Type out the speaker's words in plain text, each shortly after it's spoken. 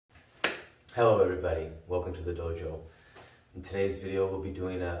Hello everybody, welcome to the dojo. In today's video we'll be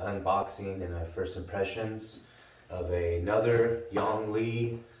doing an unboxing and first impressions of another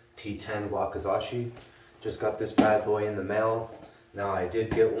Yongli T10 Wakizashi. Just got this bad boy in the mail. Now I did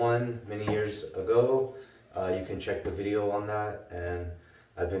get one many years ago. You can check the video on that, and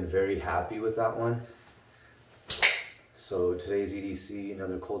I've been very happy with that one. So today's EDC,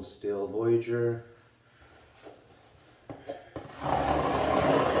 another cold steel Voyager.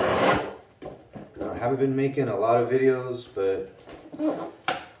 I haven't been making a lot of videos, but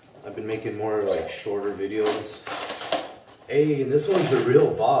I've been making more like shorter videos. Hey, and this one's the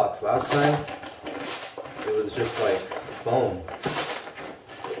real box. Last time it was just like foam,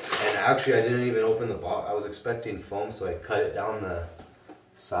 and actually I didn't even open the box. I was expecting foam, so I cut it down the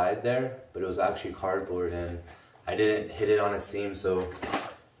side there, but it was actually cardboard, and I didn't hit it on a seam. So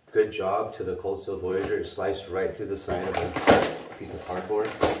good job to the cold steel Voyager. It sliced right through the side of a piece of cardboard.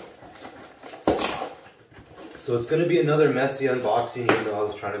 So it's going to be another messy unboxing, even though I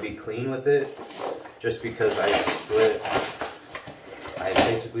was trying to be clean with it, just because I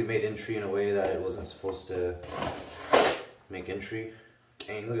basically made entry in a way that it wasn't supposed to make entry.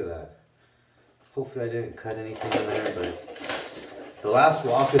 Dang, look at that. Hopefully I didn't cut anything in there, but the last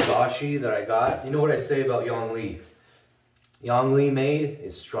Wakizashi that I got, you know what I say about Yongli? Yongli made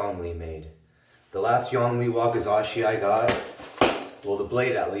is strongly made. The last Yongli Wakizashi I got, well, the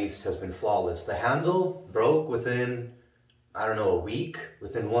blade at least has been flawless. The handle broke within, I don't know, a week.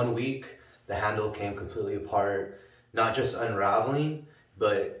 Within 1 week, the handle came completely apart. Not just unraveling,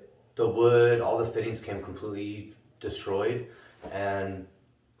 but the wood, all the fittings came completely destroyed. And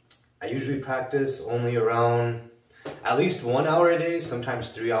I usually practice only around at least 1 hour a day, sometimes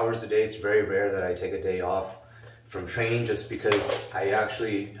 3 hours a day. It's very rare that I take a day off from training, just because I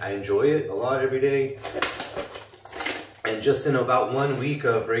enjoy it a lot every day. And just in about 1 week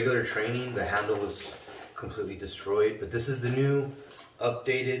of regular training, the handle was completely destroyed. But this is the new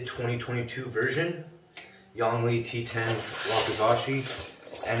updated 2022 version, Yongli T10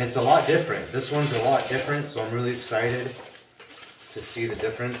 Wakizashi. And it's a lot different. This one's a lot different, so I'm really excited to see the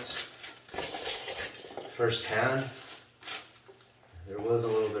difference firsthand. There was a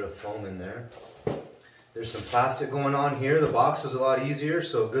little bit of foam in there. There's some plastic going on here. The box was a lot easier,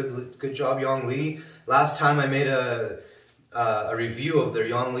 so good job, Yongli. Last time I made a review of their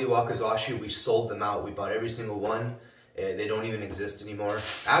Yongli Wakizashi, we sold them out. We bought every single one. They don't even exist anymore.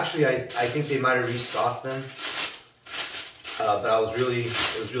 Actually, I think they might have restocked them. But it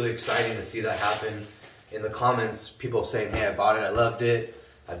was really exciting to see that happen. In the comments, people saying, hey, I bought it, I loved it,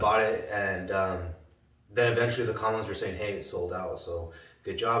 I bought it. And then eventually the comments were saying, hey, it's sold out. So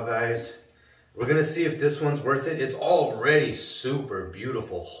good job, guys. We're gonna see if this one's worth it. It's already super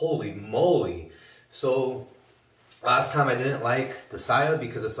beautiful, holy moly. So last time I didn't like the saya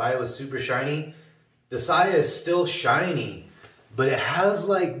because the saya was super shiny. The saya is still shiny, but it has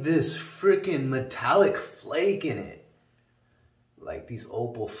like this freaking metallic flake in it. Like these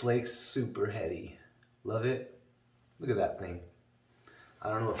opal flakes, super heady. Love it. Look at that thing. I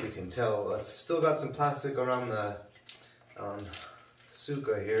don't know if you can tell. It's still got some plastic around the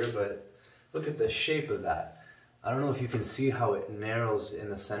suka here, but look at the shape of that. I don't know if you can see how it narrows in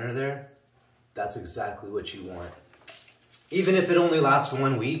the center there. That's exactly what you want. Even if it only lasts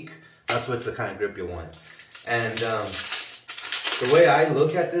 1 week, that's what the kind of grip you want. And the way I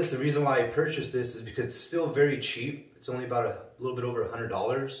look at this, the reason why I purchased this is because it's still very cheap. It's only about a little bit over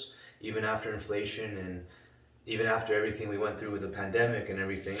 $100, even after inflation and even after everything we went through with the pandemic and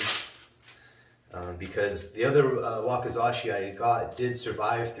everything. Because the other Wakizashi I got did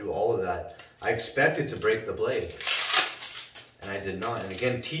survive through all of that. I expected to break the blade, and I did not. And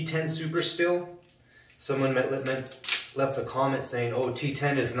again, T10 super still. Someone left a comment saying, oh,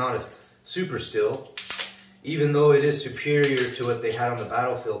 T10 is not a super still, even though it is superior to what they had on the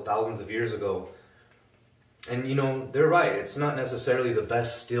battlefield thousands of years ago. And you know, they're right. It's not necessarily the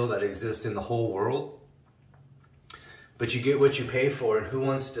best steel that exists in the whole world, but you get what you pay for. And who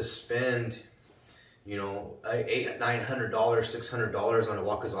wants to spend, you know, $800, $900, $600 on a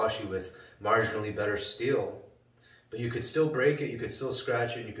Wakizashi with marginally better steel? But you could still break it, you could still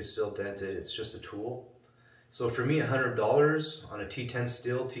scratch it, you could still dent it. It's just a tool. So for me, $100 on a T10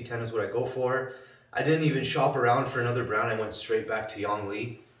 steel, T10 is what I go for. I didn't even shop around for another brand. I went straight back to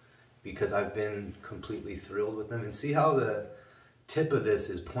Yongli because I've been completely thrilled with them. And see how the tip of this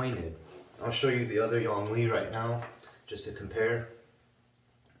is pointed. I'll show you the other Yongli right now, just to compare.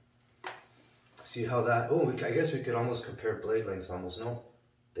 See how that, oh, I guess we could almost compare blade lengths almost, no?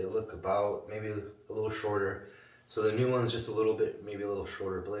 They look about, maybe a little shorter. So the new one's just a little bit, maybe a little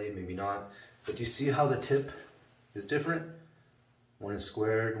shorter blade, maybe not. But do you see how the tip is different? One is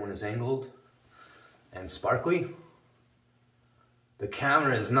squared, one is angled. and sparkly. The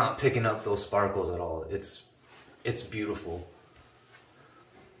camera is not picking up those sparkles at all. It's beautiful.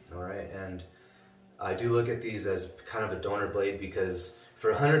 All right, and I do look at these as kind of a donor blade because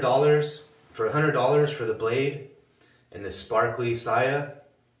for $100, for the blade and the sparkly saya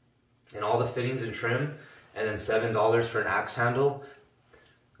and all the fittings and trim, and then $7 for an axe handle.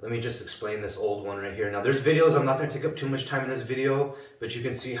 Let me just explain this old one right here. Now there's videos, I'm not going to take up too much time in this video, but you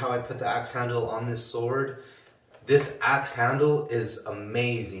can see how I put the axe handle on this sword. This axe handle is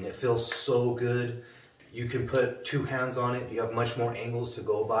amazing. It feels so good. You can put 2 hands on it. You have much more angles to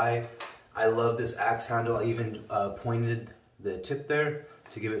go by. I love this axe handle. I even pointed the tip there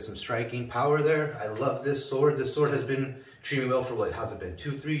to give it some striking power there. I love this sword. This sword has been treating me well for what has it been?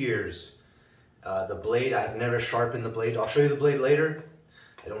 2-3 years. The blade, I have never sharpened the blade. I'll show you the blade later.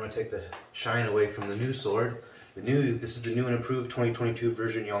 I don't want to take the shine away from the new sword. This is the new and improved 2022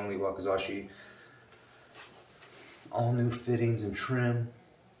 version Yongli Wakizashi. All new fittings and trim.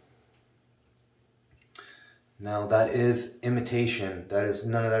 Now that is imitation.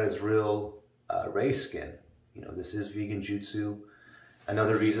 None of that is real race skin. You know, this is vegan jutsu.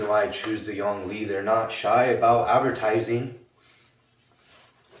 Another reason why I choose the Yongli, they're not shy about advertising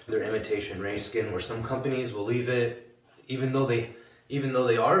their imitation race skin, where some companies will leave it, even though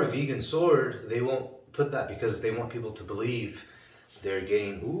they are a vegan sword, they won't put that because they want people to believe they're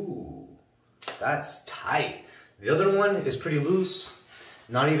getting, ooh, that's tight. The other one is pretty loose,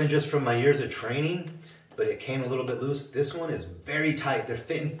 not even just from my years of training, but it came a little bit loose. This one is very tight. Their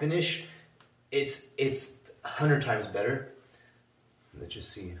fit and finish, it's 100 times better. Let's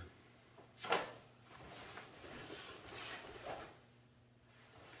just see.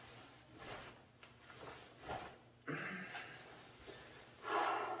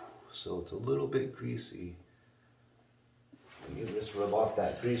 So it's a little bit greasy. Let me just rub off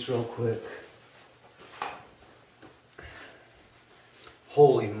that grease real quick.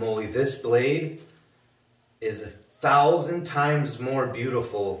 Holy moly, this blade is 1,000 times more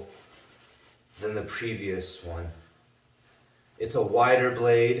beautiful than the previous one. It's a wider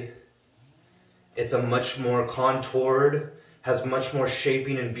blade. It's a much more contoured, has much more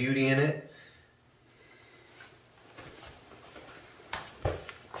shaping and beauty in it.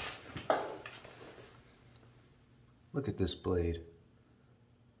 Look at this blade.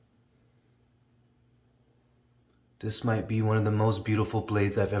 This might be one of the most beautiful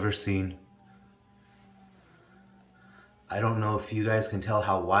blades I've ever seen. I don't know if you guys can tell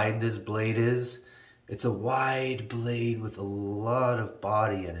how wide this blade is. It's a wide blade with a lot of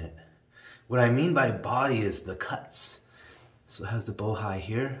body in it. What I mean by body is the cuts. So it has the bow high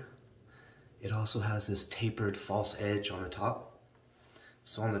here. It also has this tapered false edge on the top.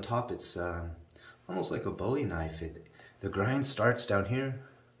 So on the top it's almost like a Bowie knife. The grind starts down here.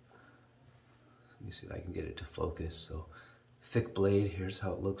 Let me see if I can get it to focus. So thick blade, here's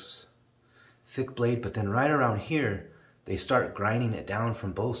how it looks. Thick blade, but then right around here, they start grinding it down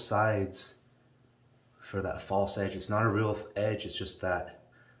from both sides for that false edge. It's not a real edge, it's just that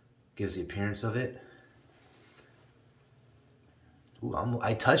gives the appearance of it. Ooh,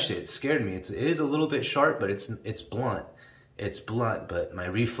 I touched it, it scared me. It is a little bit sharp, but it's blunt. It's blunt, but my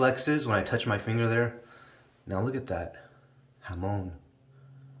reflexes when I touch my finger there. Now look at that. Hamon.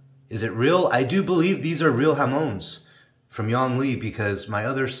 Is it real? I do believe these are real hamons from Yongli because my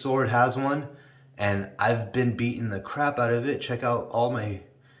other sword has one and I've been beating the crap out of it. Check out all my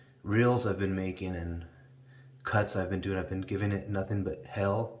reels I've been making and cuts I've been doing. I've been giving it nothing but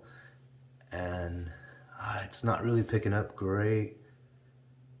hell and it's not really picking up great.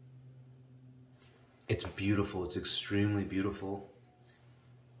 It's beautiful. It's extremely beautiful.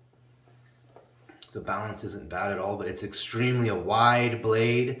 The balance isn't bad at all, but it's extremely a wide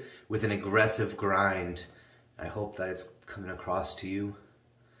blade with an aggressive grind. I hope that it's coming across to you.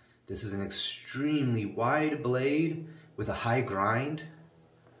 This is an extremely wide blade with a high grind.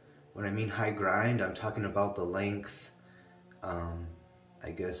 When I mean high grind, I'm talking about the length.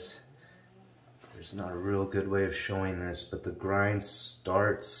 I guess there's not a real good way of showing this, but the grind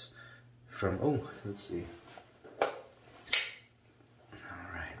starts from, oh, let's see.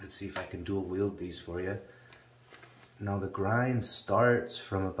 Let's see if I can dual wield these for you. Now the grind starts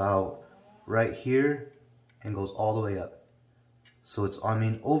from about right here and goes all the way up. So it's, I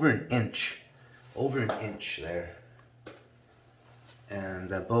mean, over an inch there. And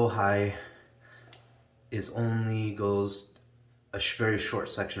that bow high is only goes a very short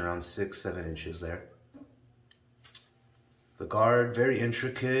section, around 6-7 inches there. The guard, very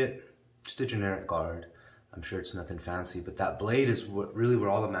intricate, just a generic guard. I'm sure it's nothing fancy, but that blade is really where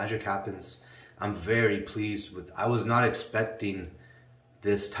all the magic happens. I'm very pleased with, I was not expecting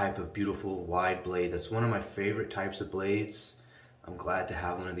this type of beautiful wide blade. That's one of my favorite types of blades. I'm glad to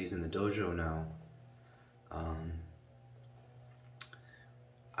have one of these in the dojo now.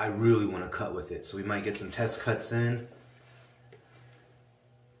 I really want to cut with it, so we might get some test cuts in.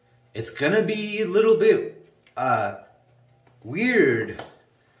 It's gonna be a little bit weird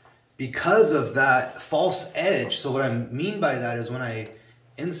because of that false edge. So what I mean by that is when I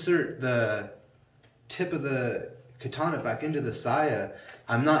insert the tip of the katana back into the saya,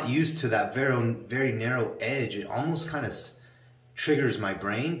 I'm not used to that very narrow edge. It almost kind of triggers my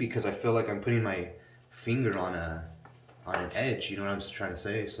brain because I feel like I'm putting my finger on an edge. You know what I'm trying to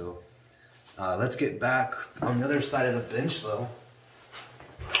say? So let's get back on the other side of the bench though.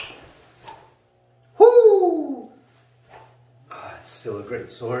 Whoo! It's still a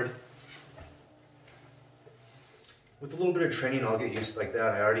great sword. With a little bit of training, I'll get used to like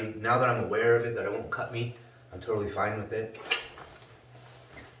that. Now that I'm aware of it, that it won't cut me, I'm totally fine with it.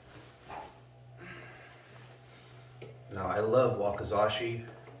 Now, I love Wakizashi.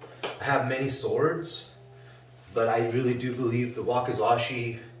 I have many swords, but I really do believe the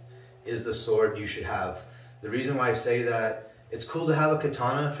Wakizashi is the sword you should have. The reason why I say that, it's cool to have a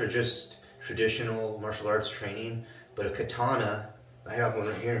katana for just traditional martial arts training, but a katana, I have one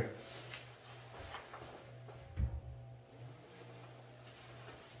right here.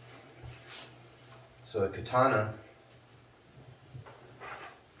 So a katana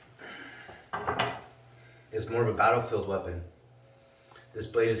is more of a battlefield weapon. This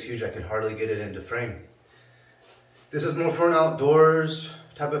blade is huge, I can hardly get it into frame. This is more for an outdoors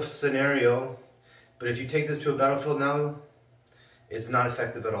type of scenario, but if you take this to a battlefield now, it's not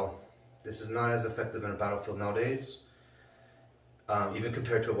effective at all. This is not as effective in a battlefield nowadays. Even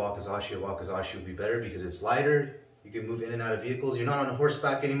compared to a Wakizashi would be better because it's lighter, you can move in and out of vehicles, you're not on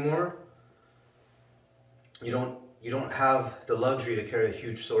horseback anymore. You don't have the luxury to carry a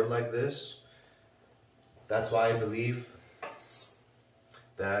huge sword like this. That's why I believe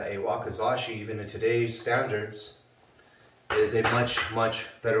that a Wakizashi, even in today's standards, is a much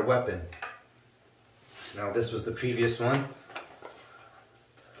better weapon. Now this was the previous one.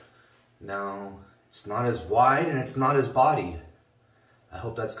 Now it's not as wide and it's not as bodied. I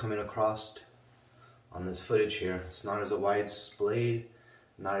hope that's coming across on this footage here. It's not as a wide blade,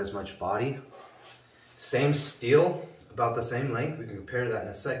 not as much body. Same steel, about the same length. We can compare that in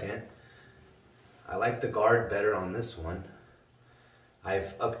a second. I like the guard better on this one.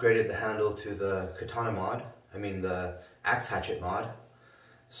 I've upgraded the handle to the katana mod. I mean the axe hatchet mod.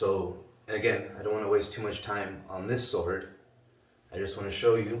 So, and again, I don't want to waste too much time on this sword. I just want to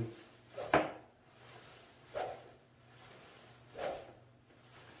show you.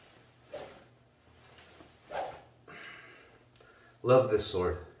 Love this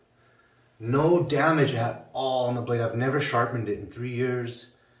sword. No damage at all on the blade. I've never sharpened it in 3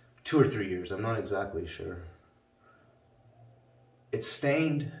 years. 2 or 3 years, I'm not exactly sure. It's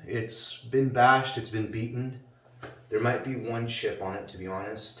stained, it's been bashed, it's been beaten. There might be one chip on it, to be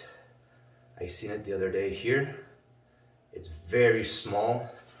honest. I seen it the other day here. It's very small.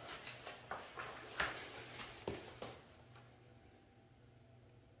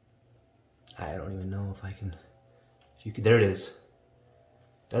 I don't even know if I can, there it is.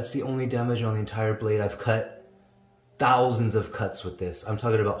 That's the only damage on the entire blade. I've cut thousands of cuts with this. I'm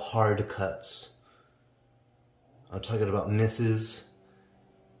talking about hard cuts. I'm talking about misses,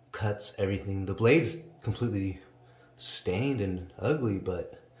 cuts, everything. The blade's completely stained and ugly,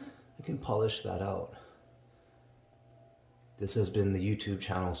 but I can polish that out. This has been the YouTube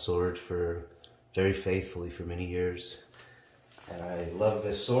channel sword for very faithfully for many years. And I love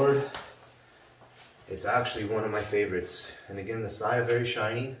this sword. It's actually one of my favorites. And again, the saya very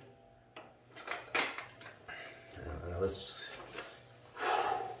shiny. Let's just...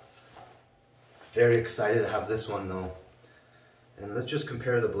 Very excited to have this one though. And let's just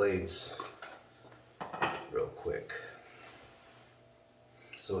compare the blades real quick.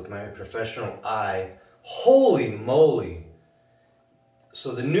 So with my professional eye, holy moly.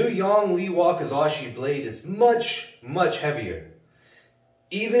 So the new Yongli Wakizashi blade is much heavier.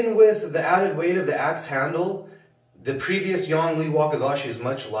 Even with the added weight of the axe handle, the previous Yongli Wakizashi is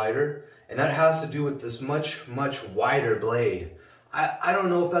much lighter, and that has to do with this much wider blade. I don't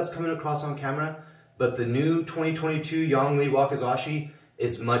know if that's coming across on camera, but the new 2022 Yongli Wakizashi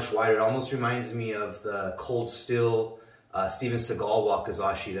is much wider. It almost reminds me of the Cold Steel Steven Seagal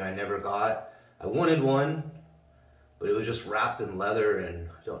Wakizashi that I never got. I wanted one, but it was just wrapped in leather, and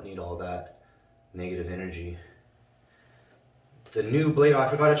I don't need all that negative energy. The new blade, oh, I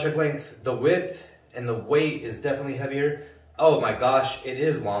forgot to check length. The width and the weight is definitely heavier. Oh my gosh, it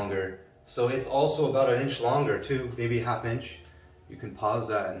is longer. So it's also about 1 inch longer too, maybe ½ inch. You can pause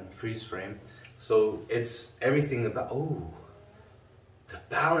that and freeze frame. So it's everything about, oh, the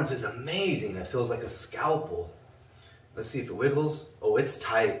balance is amazing. It feels like a scalpel. Let's see if it wiggles. Oh, it's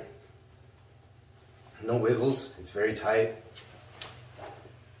tight. No wiggles, it's very tight.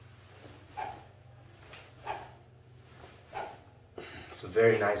 It's a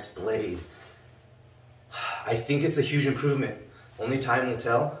very nice blade. I think it's a huge improvement. Only time will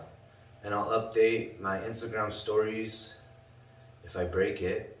tell, and I'll update my Instagram stories if I break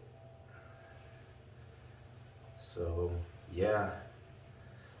it. So yeah,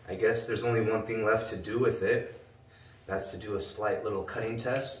 I guess there's only one thing left to do with it. That's to do a slight little cutting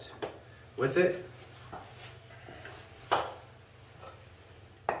test with it.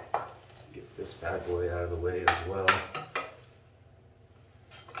 Get this bad boy out of the way as well.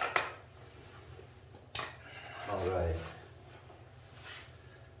 Alright.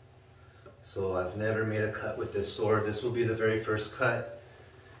 So I've never made a cut with this sword. This will be the very first cut.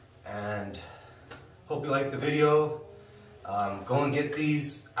 And hope you liked the video. Go and get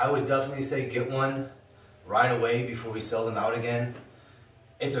these. I would definitely say get one right away before we sell them out again.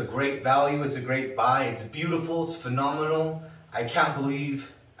 It's a great value, it's a great buy, it's beautiful, it's phenomenal. I can't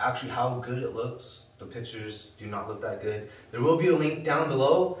believe actually how good it looks. The pictures do not look that good. There will be a link down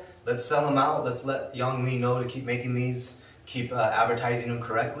below. Let's sell them out. Let's let Yongli know to keep making these, keep advertising them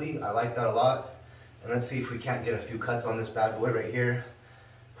correctly. I like that a lot. And let's see if we can't get a few cuts on this bad boy right here.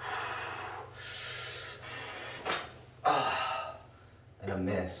 And a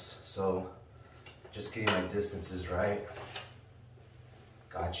miss. So just getting my distances right.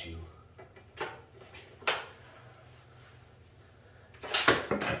 Got you.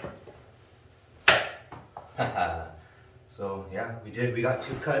 So yeah, we got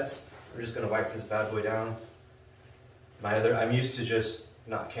 2 cuts. We're just gonna wipe this bad boy down. I'm used to just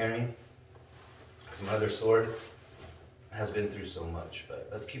not caring because my other sword has been through so much, but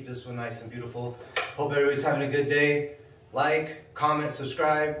let's keep this one nice and beautiful. Hope everybody's having a good day. Like, comment,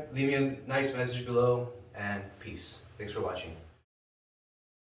 subscribe, leave me a nice message below, and peace. Thanks for watching.